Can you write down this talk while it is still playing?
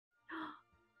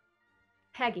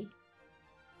Peggy.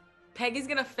 Peggy's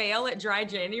gonna fail at dry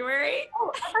January?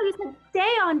 Oh, I thought you said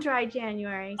stay on dry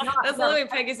January. That's literally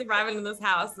Peggy's arriving in this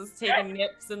house, is taking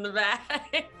nips in the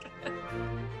bag.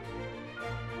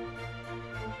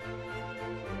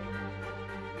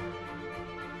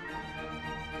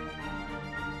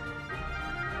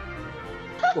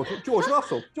 George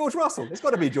Russell. George Russell. It's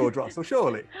got to be George Russell,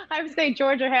 surely. I would say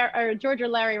George or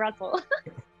Larry Russell.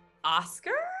 Oscar?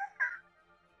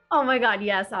 Oh my God,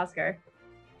 yes, Oscar.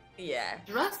 Yeah.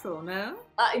 Russell, no?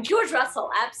 George Russell,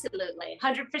 absolutely,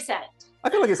 100%. I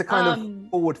feel like it's a kind of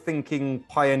forward-thinking,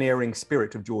 pioneering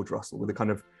spirit of George Russell with a kind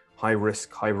of high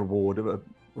risk, high reward of a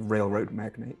railroad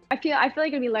magnate. I feel like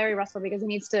it'd be Larry Russell because he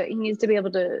needs to be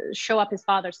able to show up his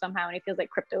father somehow, and he feels like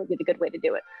crypto would be the good way to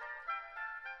do it.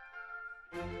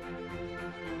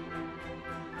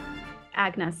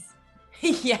 Agnes.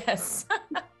 Yes.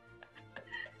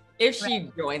 If she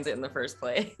joins it in the first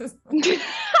place.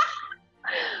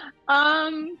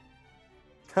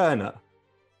 Turner.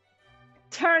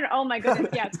 Oh my goodness,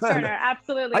 yes, Turner,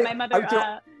 absolutely. My mother.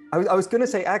 I was going to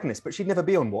say Agnes, but she'd never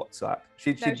be on WhatsApp.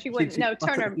 She wouldn't. No,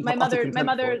 Turner. My mother's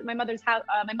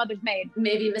maid.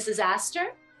 Maybe Mrs.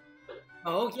 Astor.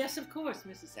 Oh yes, of course,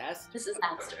 Mrs. Astor. Mrs.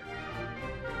 Astor.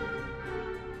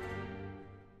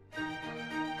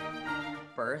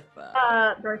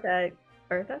 Bertha.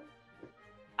 Bertha.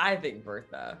 I think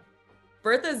Bertha.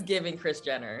 Bertha's giving Kris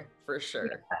Jenner for sure.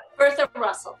 Bertha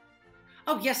Russell.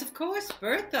 Oh yes, of course,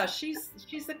 Bertha. She's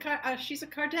a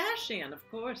Kardashian, of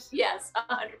course. Yes,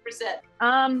 100%.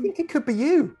 I think it could be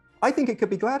you. I think it could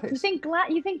be Gladys. You think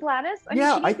Gladys? I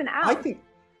yeah, mean, she's been out. I think.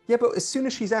 Yeah, but as soon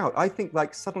as she's out, I think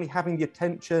like suddenly having the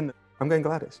attention. I'm going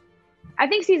Gladys. I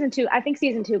think season two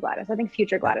Gladys. I think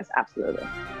future Gladys, absolutely.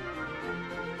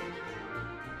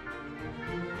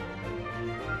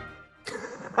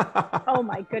 Oh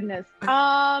my goodness.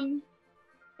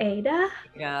 Ada?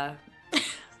 Yeah.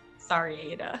 Sorry,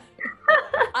 Ada.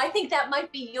 I think that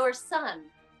might be your son.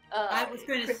 I was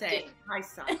going to say my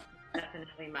son.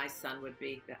 Definitely my son would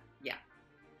be. Yeah.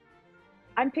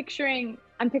 I'm picturing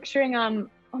oh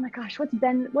my gosh, what's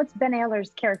Ben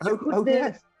Ayler's character?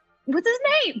 Yes. What's his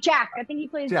name? Jack. I think he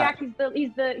plays Jack. He's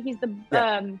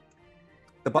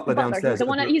the butler downstairs. The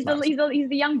one. He's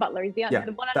the young butler. He's the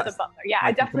one under the butler. Yeah,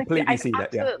 I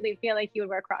absolutely feel like he would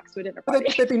wear Crocs to a dinner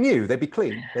party. They'd be new. They'd be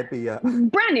clean. They'd be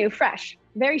brand new, fresh,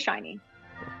 very shiny.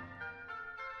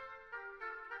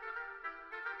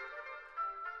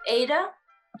 Ada.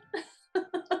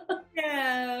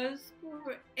 Yes,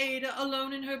 poor Ada,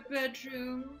 alone in her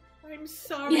bedroom. I'm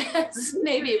sorry. Yes,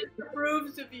 maybe. It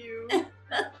approves of you.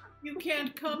 You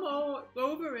can't come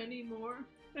over anymore.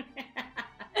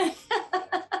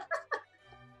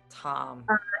 Tom.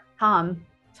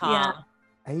 Yeah.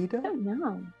 Ada? I don't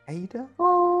know. Ada?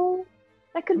 Oh,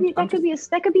 that could be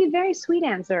a very sweet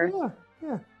answer.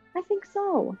 Yeah. I think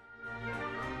so.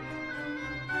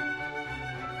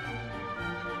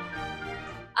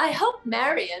 I hope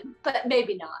Marion, but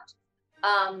maybe not.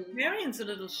 Marion's a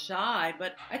little shy,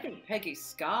 but I think Peggy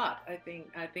Scott. I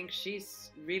think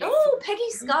she's really. Oh,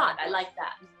 Peggy Scott! I like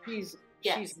that. She's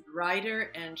a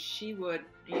writer, and she would,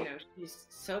 she's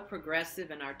so progressive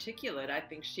and articulate. I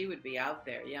think she would be out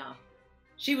there. Yeah,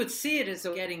 she would see it as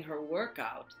getting her work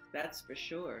out. That's for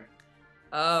sure.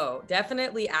 Oh,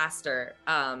 definitely Astor,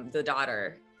 the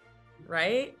daughter,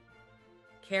 right?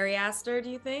 Carrie Astor, do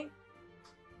you think?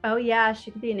 Oh yeah,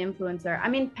 she could be an influencer. I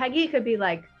mean, Peggy could be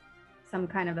like some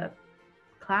kind of a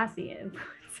classy influencer.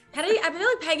 I feel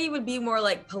like Peggy would be more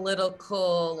like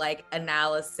political, like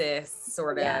analysis,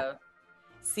 sort of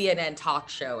CNN talk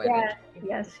show. Yeah,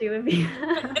 yes, she would be.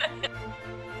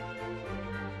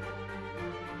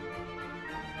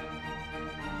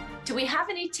 Do we have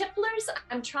any tipplers?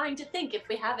 I'm trying to think if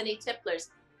we have any tipplers.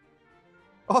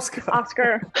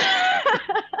 Oscar.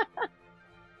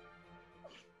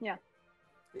 Yeah.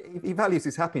 He values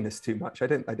his happiness too much. I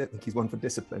don't think he's one for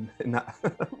discipline in that.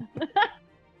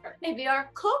 Maybe our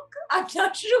cook? I'm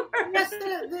not sure. Yes,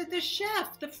 the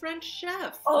chef, the French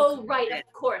chef. Oh, right,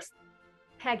 of course.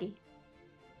 Peggy.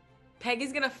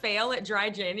 Peggy's gonna fail at dry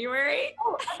January?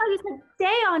 Oh, I thought you said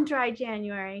stay on dry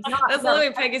January. That's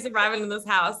literally Peggy's arriving in this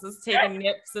house, is taking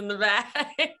nips in the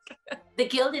bag. The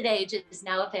Gilded Age is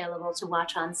now available to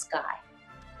watch on Sky.